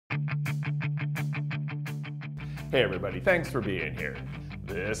Hey everybody, thanks for being here.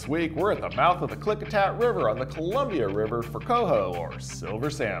 This week we're at the mouth of the Klickitat River on the Columbia River for coho, or silver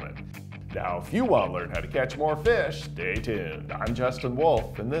salmon. Now if you want to learn how to catch more fish, stay tuned. I'm Justin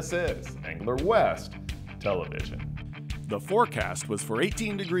Wolf and this is Angler West Television. The forecast was for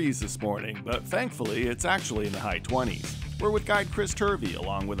 18 degrees this morning, but thankfully it's actually in the high 20s. We're with guide Chris Turvey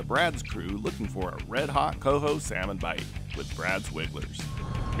along with a Brad's crew looking for a red-hot coho salmon bite with Brad's Wigglers.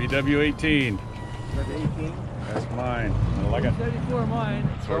 BW18. Is that the 18? That's mine. I like it. 34 mine.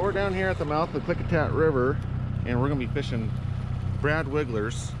 So we're down here at the mouth of the Klickitat River, and we're going to be fishing Brad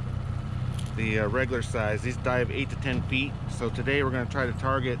Wigglers, the regular size. These dive 8 to 10 feet. So today we're going to try to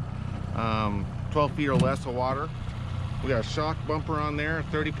target 12 feet or less of water. We got a shock bumper on there, a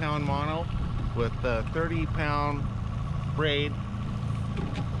 30-pound mono with a 30-pound braid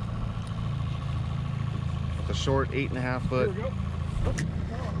with a short 8.5 foot.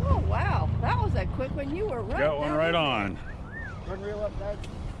 Oh wow, that was a quick one. You were right. Got one right on. Run reel up, Dad.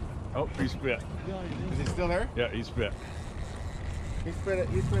 Oh, he spit. Is he still there? Yeah, he spit. He spit it,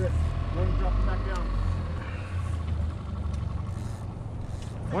 he spit it. Let him drop it back down.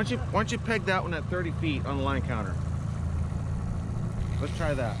 Once you peg that one at 30 feet on the line counter. Let's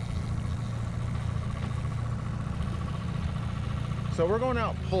try that. So we're going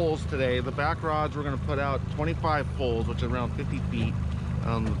out poles today. The back rods we're going to put out 25 poles, which is around 50 feet.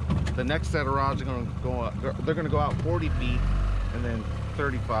 The next set of rods are going to go up. They're going to go out 40 feet and then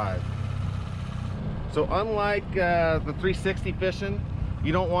 35. So unlike the 360 fishing,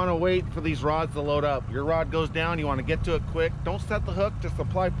 you don't want to wait for these rods to load up. Your rod goes down, you want to get to it quick. Don't set the hook, just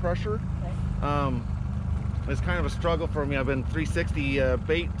apply pressure. It's kind of a struggle for me. I've been 360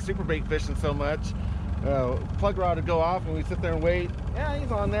 super bait fishing so much. Plug rod would go off and we sit there and wait. Yeah,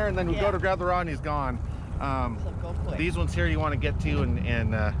 he's on there, and then we go to grab the rod and he's gone. So go quick. These ones here you want to get to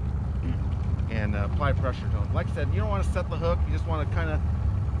and apply pressure to them. Like I said, you don't want to set the hook. You just want to kind of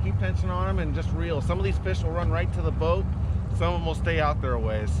keep tension on them and just reel. Some of these fish will run right to the boat. Some of them will stay out there a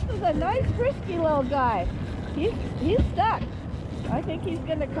ways. This is a nice, frisky little guy. He's stuck. I think he's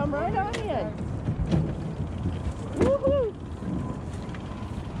going to come right on in. Woohoo!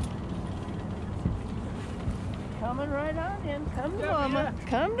 Coming right on in. Come to mama.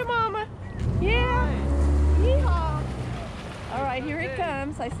 Come to mama. Yeah. Yeehaw. All right, here he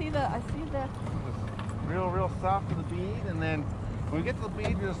comes. I see the. Real soft to the bead, and then when we get to the bead,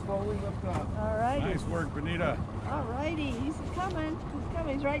 you just slowly lift up. All right. Nice work, Benita. All righty. He's coming. He's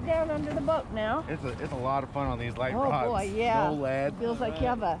coming. He's right down under the boat now. It's a lot of fun on these light Oh rods. boy, yeah. No lead. Feels like you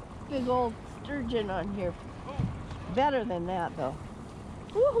have a big old sturgeon on here. Better than that though.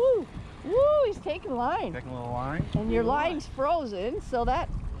 Woohoo! Woo! He's taking line. Taking a little line. And your line's frozen, so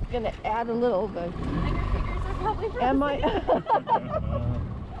that's gonna add a little bit. And your fingers are probably frozen. Am I?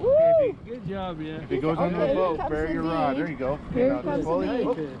 Okay, Good job, yeah. if he goes under the boat, bury your rod. There you go. Here Now comes slowly, the bead.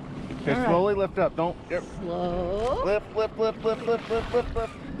 okay, All right. slowly lift up. Don't. Yep. Slow. Lift.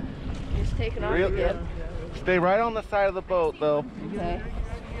 He's taking off Real- again. Stay right on the side of the boat, though. Okay.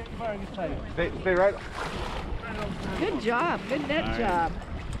 Stay right. Good job. Good net Nice. job.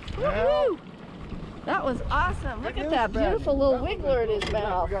 Woohoo! That was awesome. Look at that beautiful little wiggler in his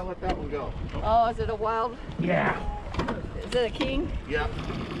mouth. We gotta let that one go. Oh, is it a wild? Yeah. Is it a king? Yep.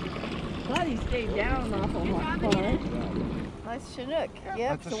 Glad he stayed down off of far. Nice Chinook. Yep, that's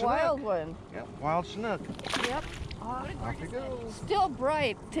a it's a Chinook. wild one. Yep. Wild Chinook. Yep. Off he goes. Still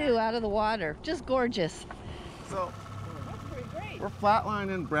bright too out of the water. Just gorgeous. So That's pretty great. we're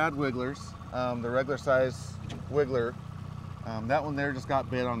flatlining Brad Wigglers, the regular size wiggler. That one there just got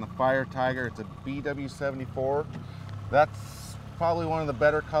bit on the Fire Tiger. It's a BW74. That's probably one of the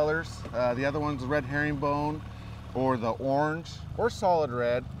better colors. The other one's the red herringbone or the orange or solid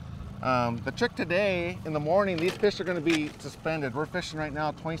red. The trick today in the morning, these fish are going to be suspended. We're fishing right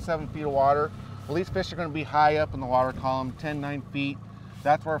now 27 feet of water. Well, these fish are going to be high up in the water column, 9 feet.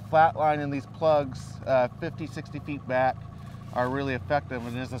 That's where flatline and these plugs 50, 60 feet back are really effective.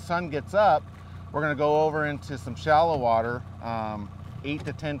 And as the sun gets up, we're going to go over into some shallow water, 8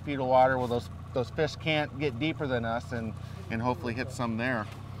 to 10 feet of water where those fish can't get deeper than us and hopefully hit some there.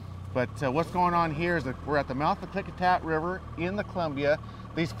 But what's going on here is that we're at the mouth of the Klickitat River in the Columbia.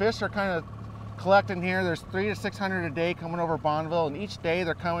 These fish are kind of collecting here. There's 300 to 600 a day coming over Bonneville, and each day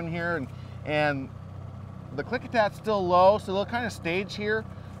they're coming here and the Klickitat's still low, so they'll kind of stage here.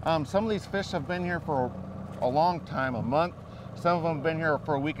 Some of these fish have been here for a long time, a month. Some of them have been here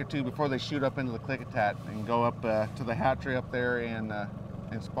for a week or two before they shoot up into the Klickitat and go up to the hatchery up there and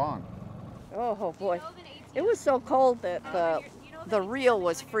spawn. Oh boy. It was so cold that the reel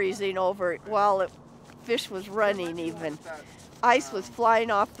was freezing over while the fish was running even. Ice was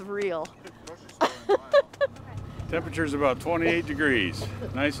flying off the reel. Temperature's about 28 degrees.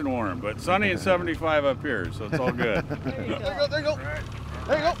 Nice and warm, but sunny and 75 up here, so it's all good. There you go, there you go.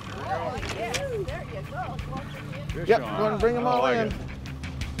 There you go. Oh, yes, there you go. Fish Yep, on. go ahead and bring them I all like in. it.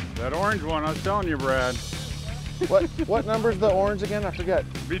 That orange one, I was telling you, Brad. What number's the orange again? I forget.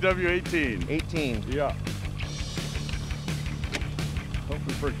 BW18. 18. Yeah.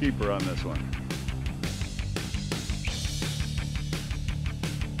 Hoping for a keeper on this one.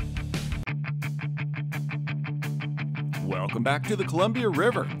 Welcome back to the Columbia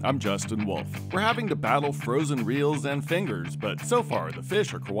River. I'm Justin Wolf. We're having to battle frozen reels and fingers, but so far the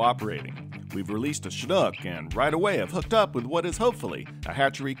fish are cooperating. We've released a Chinook and right away have hooked up with what is hopefully a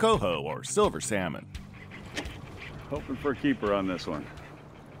hatchery coho or silver salmon. Hoping for a keeper on this one.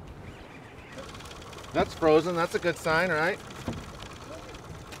 That's frozen. That's a good sign, right?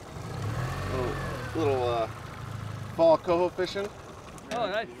 Little fall coho fishing. Oh,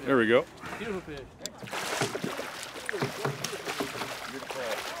 nice. There we go. Beautiful fish.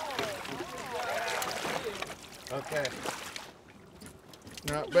 Okay.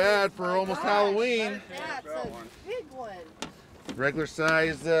 Not bad for almost Halloween. That's a big one. Regular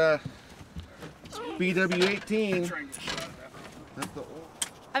size BW18. That's the,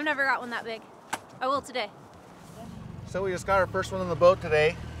 I've never got one that big. I will today. so we just got our first one on the boat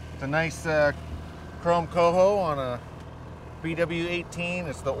today. It's a nice chrome coho on a BW18.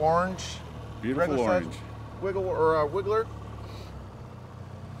 It's the orange. Beautiful regular orange. size wiggle or wiggler.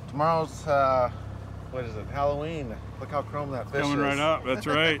 Tomorrow's what is it? Halloween. Look how chrome that fish Coming is. right up, that's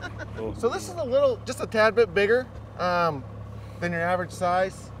right. So this is just a tad bit bigger than your average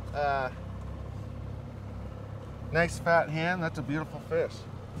size. Nice fat hand. That's a beautiful fish.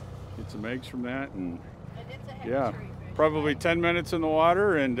 Get some eggs from that, and And it's a yeah, hatchery fish. probably 10 minutes in the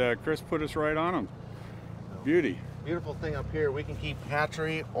water, and Chris put us right on them. Beauty. Beautiful thing up here. We can keep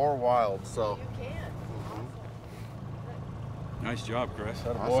hatchery or wild. So You can. Nice job, Chris.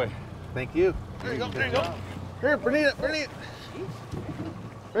 awesome. Boy. Thank you. There you go. There you go. Here, Bernita. Bernita.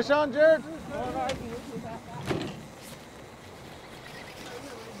 Fish on, Jared.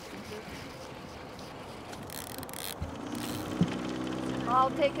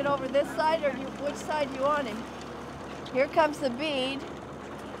 I'll take it over this side, or which side you want him? Here comes the bead.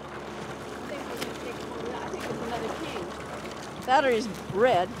 I think it's another king. That or is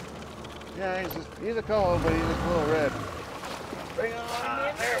red. Yeah, he's a coho, but he's just a little red. Bring it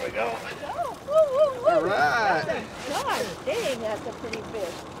on. There we go. Oh, woo, woo, woo. All right. God dang, that's a pretty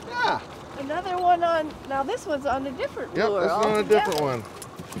fish. Yeah. Another one on, now this one's on a different Yep, lure. this is on a altogether. different one.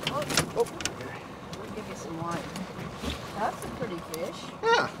 Oh, we'll give you some wine. That's a pretty fish.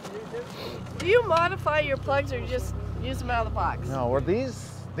 Yeah. Do you modify your plugs or you just use them out of the box? No, well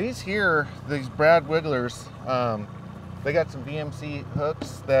these here, these Brad Wigglers, they got some VMC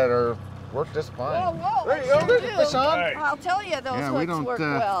hooks that work just fine. Whoa, whoa, There you sure go. There's do. a fish on. Hey. I'll tell you, those Yeah, we hooks don't, work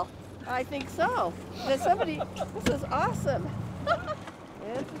well. I think so. There's somebody, this is awesome.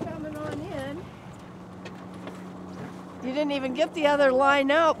 It's coming on in. You didn't even get the other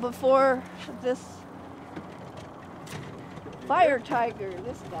line out before this fire tiger,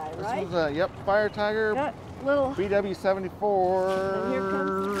 this guy, This right? was a Fire Tiger That little, BW74. And here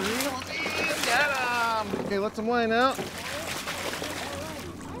comes Got him. Okay, let some line out.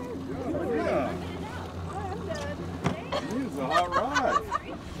 Yeah. I'm done. He's a hot rod.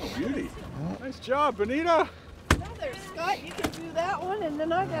 Oh, beauty. Nice job, Benita. Another, Scott, you can do that one, and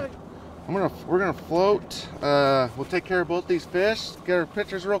then I gotta, We're gonna float. We'll take care of both these fish, get our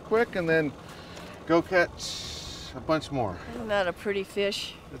pictures real quick, and then go catch a bunch more. isn't that a pretty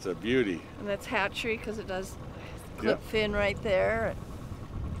fish? That's a beauty. And that's hatchery because it does clip Yep. fin right there.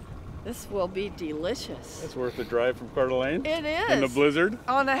 This will be delicious. That's worth the drive from Coeur d'Alene It is. in the blizzard.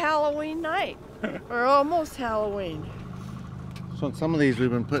 On a Halloween night, or almost Halloween. So on some of these, we've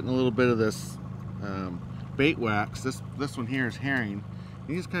been putting a little bit of this bait wax. This one here is herring.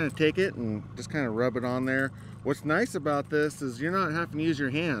 You just kind of take it and just kind of rub it on there. What's nice about this is you're not having to use your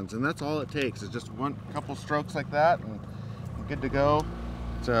hands, and that's all it takes. It's just couple strokes like that, and you're good to go.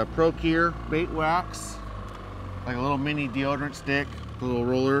 It's a Procure bait wax, like a little mini deodorant stick, a little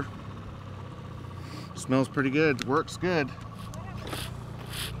roller. Smells pretty good. Works good.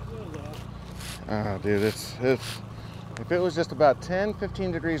 Ah, dude, it's if it was just about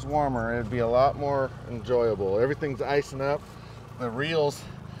 10-15 degrees warmer, it'd be a lot more enjoyable. Everything's icing up. The reels,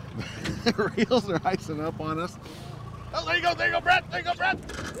 the reels are icing up on us. Oh, there you go, Brad. There you go, Brad.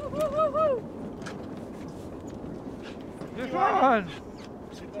 Woo, woo, woo, woo. This one.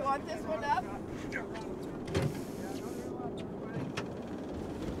 You want this one up?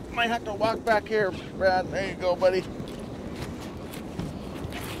 Might have to walk back here, Brad. There you go, buddy. There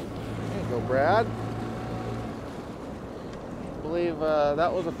you go, Brad. believe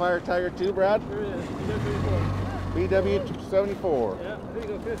that was a fire tiger too, Brad? Here it is. BW74. Yeah, there you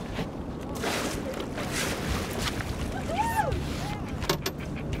go, fish.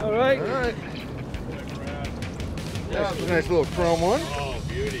 All right. All right. Yeah, that's a nice little chrome one. Oh,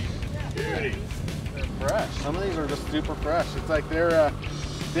 beauty. Beauty. They're fresh. Some of these are just super fresh. It's like they're, at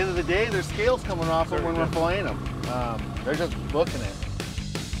the end of the day, there's scales coming off them when we're filleting them. They're just booking it.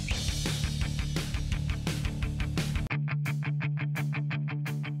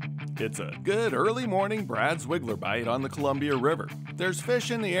 It's a good early morning Brad's Wiggler bite on the Columbia River. There's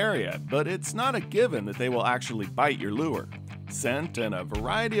fish in the area, but it's not a given that they will actually bite your lure. Scent and a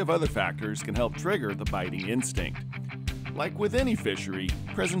variety of other factors can help trigger the biting instinct. Like with any fishery,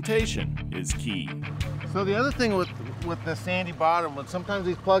 presentation is key. So the other thing with the sandy bottom, when sometimes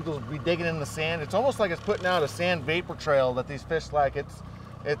these plugs will be digging in the sand, it's almost like it's putting out a sand vapor trail that these fish like.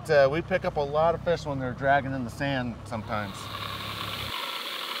 We pick up a lot of fish when they're dragging in the sand sometimes.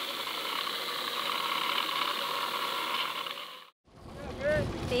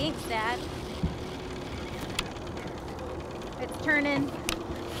 Thanks, Dad. It's turning.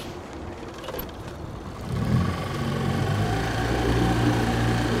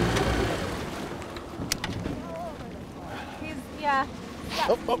 Yeah.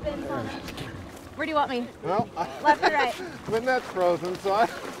 Oh. Where do you want me? Well, Left or right? the net's frozen, so I...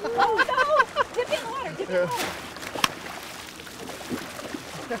 Oh no! Dip it in the water. Dip it in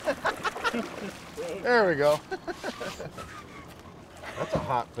the water. There we go. That's a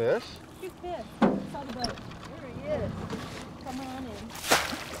hot fish. Good fish. Saw the boat. There he is. Come on in.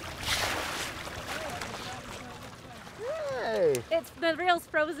 Hey. It's the reel's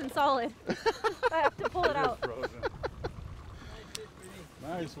frozen solid. I have to pull it out. Frozen.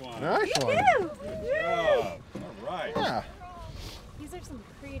 Nice one. Nice one. Good job. All right. Yeah. These are some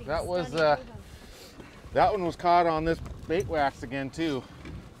pretty. That was stunning that one was caught on this bait wax again too.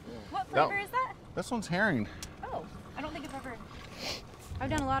 What flavor is that? This one's herring. Oh, I don't think I've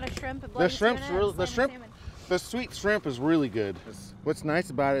done a lot of shrimp and The bloody shrimp's tuna and real. The salmon. sweet shrimp is really good. What's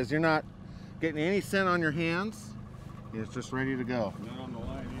nice about it is you're not getting any scent on your hands. It's just ready to go. Not on the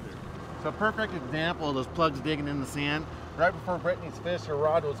line either. So a perfect example of those plugs digging in the sand. Right before Brittany's fish, her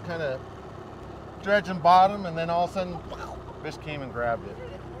rod was kind of dredging bottom, and then all of a sudden, fish came and grabbed it.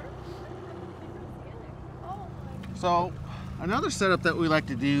 So another setup that we like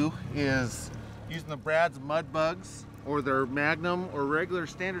to do is using the Brad's mud bugs or their Magnum or regular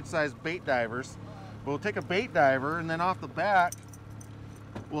standard size bait divers. We'll take a bait diver, and then off the back,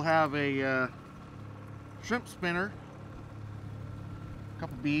 we'll have a shrimp spinner, a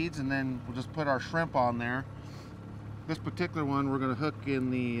couple beads, and then we'll just put our shrimp on there. This particular one we're going to hook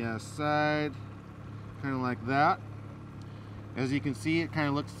in the side, kind of like that. As you can see, it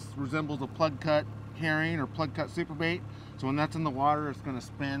kind of resembles a plug cut herring or plug cut super bait. So when that's in the water, it's going to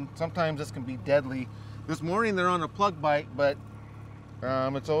spin. Sometimes this can be deadly. This morning they're on a plug bite, but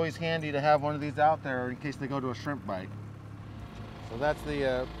it's always handy to have one of these out there in case they go to a shrimp bite. So that's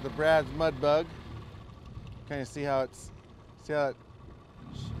the Brad's mud bug. Kind of see how it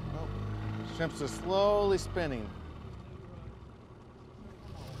shrimp's just slowly spinning.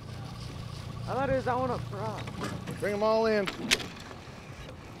 I thought it was that one up front. Bring them all in.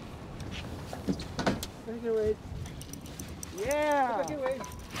 Thank you, Wade. Yeah. Good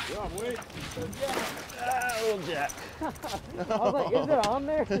job, Wade. Little Jack. I was like, is it on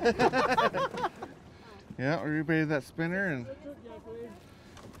there? Yeah, we rebaited that spinner and.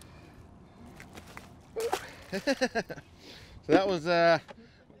 So that was a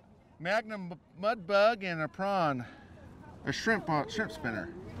Magnum mud bug and a prawn, a shrimp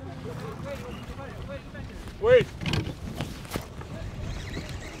spinner. Wait.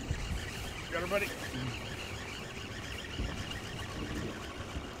 Got her, buddy.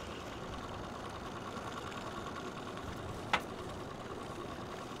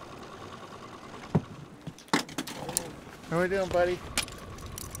 How are we doing, buddy?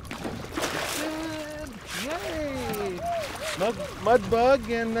 Good. Yay. Mud bug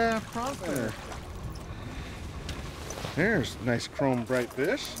and prawn spinner. There's nice chrome bright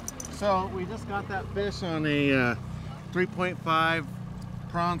fish. So we just got that fish on a 3.5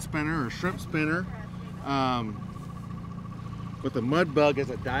 prawn spinner or shrimp spinner with a mud bug as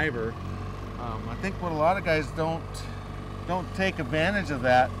a diver. I think what a lot of guys don't take advantage of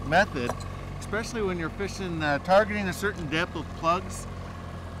that method, especially when you're fishing targeting a certain depth with plugs.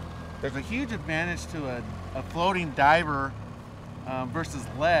 There's a huge advantage to a floating diver versus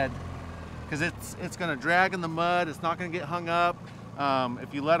lead, because it's going to drag in the mud. It's not going to get hung up.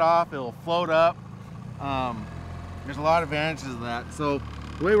 If you let off, it'll float up. There's a lot of advantages of that. So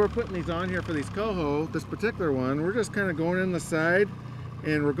The way we're putting these on here for these coho, this particular one, we're just kind of going in the side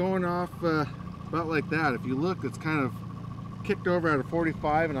and we're going off about like that. If you look, it's kind of kicked over at a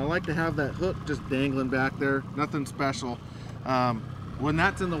 45, and I like to have that hook just dangling back there. Nothing special. When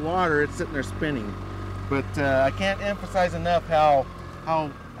that's in the water, it's sitting there spinning. But I can't emphasize enough how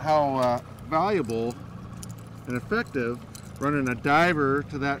valuable and effective running a diver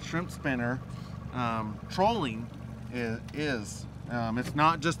to that shrimp spinner trolling is. It's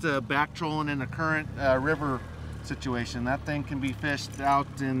not just a back trolling in a current river situation. That thing can be fished out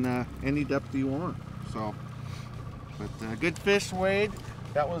in any depth you want. So, but good fish, Wade.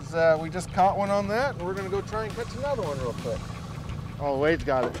 That was we just caught one on that, and we're gonna go try and catch another one real quick. Oh, Wade's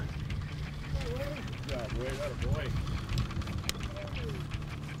got it. Good job, Wade. Atta boy.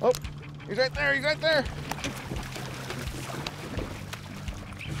 Oh, he's right there. He's right there.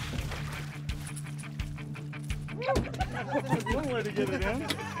 That's one way to get it in.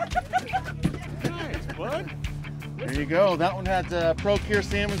 Nice, bud. There you go. That one had ProCure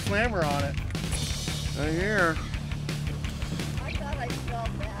Salmon Slammer on it. Right here. I thought I smelled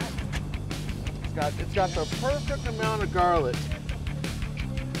that. It's got the perfect amount of garlic.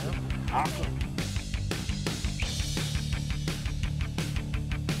 Awesome.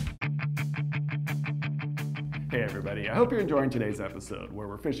 Hey everybody, I hope you're enjoying today's episode where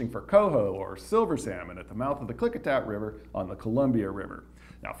we're fishing for coho or silver salmon at the mouth of the Klickitat River on the Columbia River.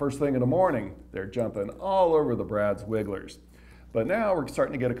 Now first thing in the morning, they're jumping all over the Brad's wigglers. But now we're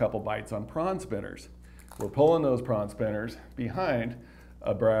starting to get a couple bites on prawn spinners. We're pulling those prawn spinners behind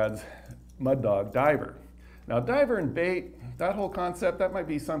a Brad's Mud Dog diver. Now diver and bait, that whole concept, that might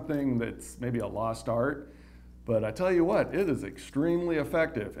be something that's maybe a lost art. But I tell you what, it is extremely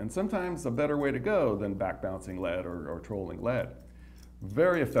effective and sometimes a better way to go than back bouncing lead or trolling lead.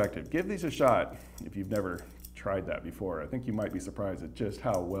 Very effective. Give these a shot if you've never tried that before. I think you might be surprised at just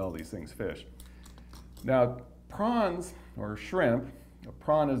how well these things fish. Now, prawns or shrimp, a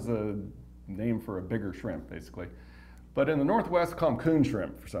prawn is a name for a bigger shrimp basically, but in the Northwest call them coon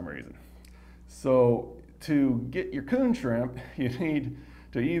shrimp for some reason. So to get your coon shrimp, you need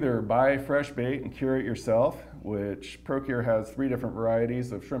to either buy fresh bait and cure it yourself, which ProCure has 3 different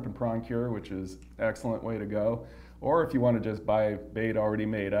varieties of shrimp and prawn cure, which is an excellent way to go. Or if you want to just buy bait already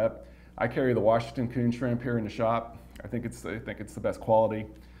made up, I carry the Washington coon shrimp here in the shop. I think it's the best quality.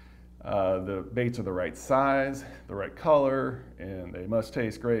 The baits are the right size, the right color, and they must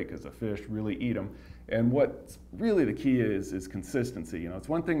taste great because the fish really eat them. And what's really the key is consistency. You know, it's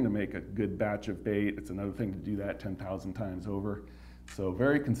one thing to make a good batch of bait. It's another thing to do that 10,000 times over. So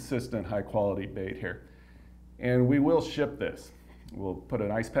very consistent, high quality bait here. And we will ship this. We'll put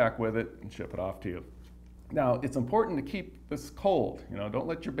an ice pack with it and ship it off to you. Now, it's important to keep this cold. You know, don't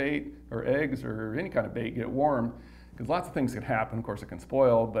let your bait or eggs or any kind of bait get warm, because lots of things can happen. Of course, it can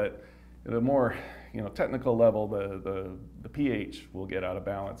spoil, but at a more technical level, the pH will get out of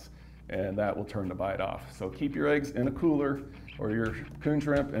balance, and that will turn the bite off. So keep your eggs in a cooler or your coon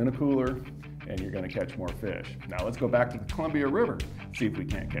shrimp in a cooler, and you're going to catch more fish. Now let's go back to the Columbia River, see if we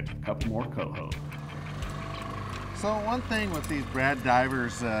can't catch a couple more coho. So one thing with these Brad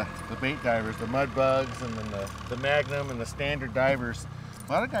divers, the bait divers, the mud bugs, and then the Magnum and the standard divers,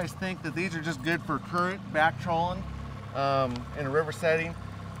 a lot of guys think that these are just good for current back trolling in a river setting.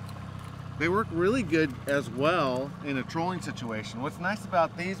 They work really good as well in a trolling situation. What's nice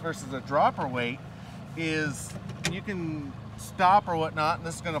about these versus a dropper weight is you can stop or whatnot, and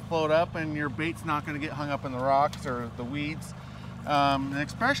this is going to float up, and your bait's not going to get hung up in the rocks or the weeds. And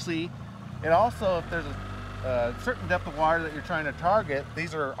especially, it also, if there's a certain depth of water that you're trying to target,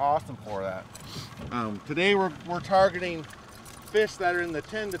 these are awesome for that. Today we're targeting fish that are in the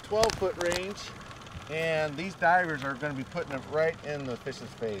 10 to 12 foot range, and these divers are going to be putting it right in the fish's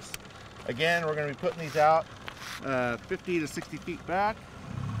face. Again, we're going to be putting these out 50 to 60 feet back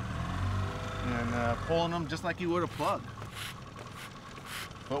and pulling them just like you would a plug.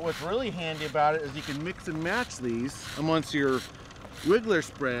 But what's really handy about it is you can mix and match these amongst your wiggler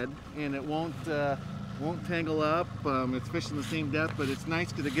spread, and it won't tangle up. It's fishing the same depth, but it's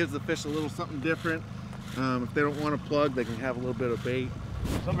nice because it gives the fish a little something different. If they don't want to plug, they can have a little bit of bait.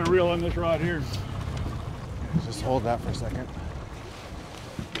 Something real on this rod here. Just hold that for a second.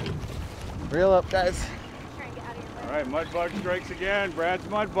 Reel up, guys. All right, mud bug strikes again. Brad's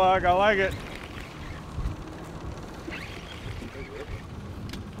mud bug. I like it.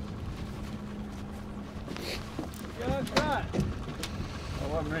 Good shot. That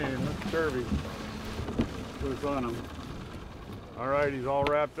wasn't me. That's Turvey. Put us on him. All right, he's all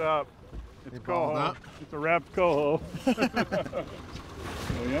wrapped up. It's coho. Up. It's a wrapped coho.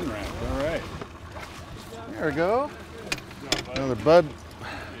 Really unwrapped. All right. There we go. Another bud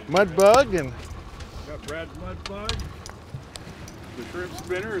mud bug, and got Brad's mud bug. The shrimp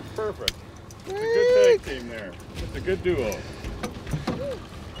spinner is perfect. It's a good tag team there. It's a good duo.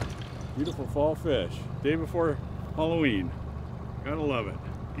 Beautiful fall fish. Day before Halloween. Gotta love it.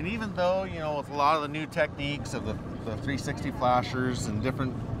 And even though, you know, with a lot of the new techniques of the 360 flashers and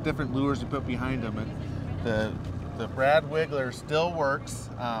different lures you put behind them, the Brad Wiggler still works.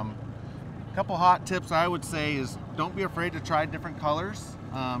 A couple hot tips I would say is don't be afraid to try different colors.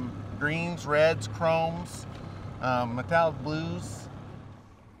 Greens, reds, chromes, metallic blues.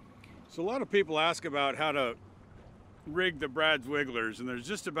 So a lot of people ask about how to rig the Brad's Wigglers, and there's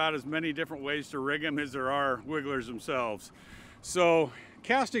just about as many different ways to rig them as there are wigglers themselves. So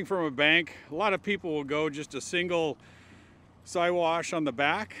casting from a bank, a lot of people will go just a single Siwash on the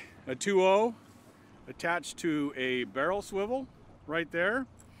back, a 2.0 attached to a barrel swivel right there,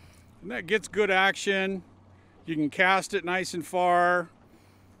 and that gets good action. You can cast it nice and far,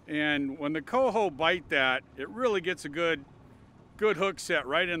 and when the Coho bite that, it really gets a good hook set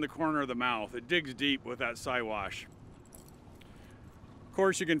right in the corner of the mouth. It digs deep with that Siwash. Of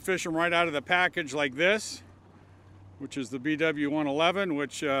course, you can fish them right out of the package like this, which is the BW111,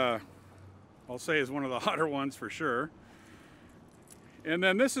 which I'll say is one of the hotter ones for sure. And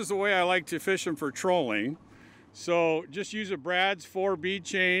then this is the way I like to fish them for trolling. So just use a Brad's 4 bead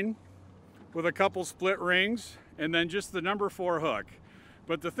chain with a couple split rings, and then just the number 4 hook.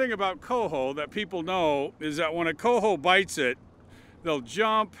 But the thing about Coho that people know is that when a Coho bites it, they'll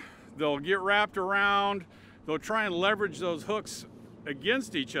jump, they'll get wrapped around, they'll try and leverage those hooks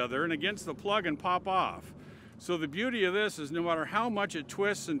against each other and against the plug and pop off. So the beauty of this is no matter how much it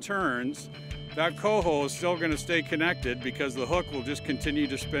twists and turns, that Coho is still going to stay connected because the hook will just continue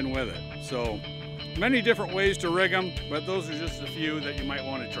to spin with it. So many different ways to rig them, but those are just a few that you might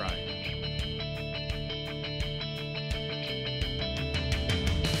want to try.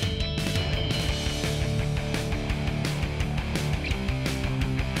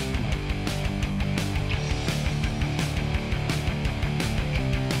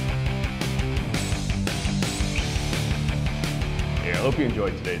 I hope you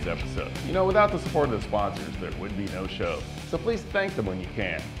enjoyed today's episode. You know, without the support of the sponsors, there would be no show. So please thank them when you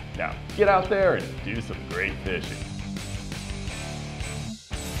can. Now, get out there and do some great fishing.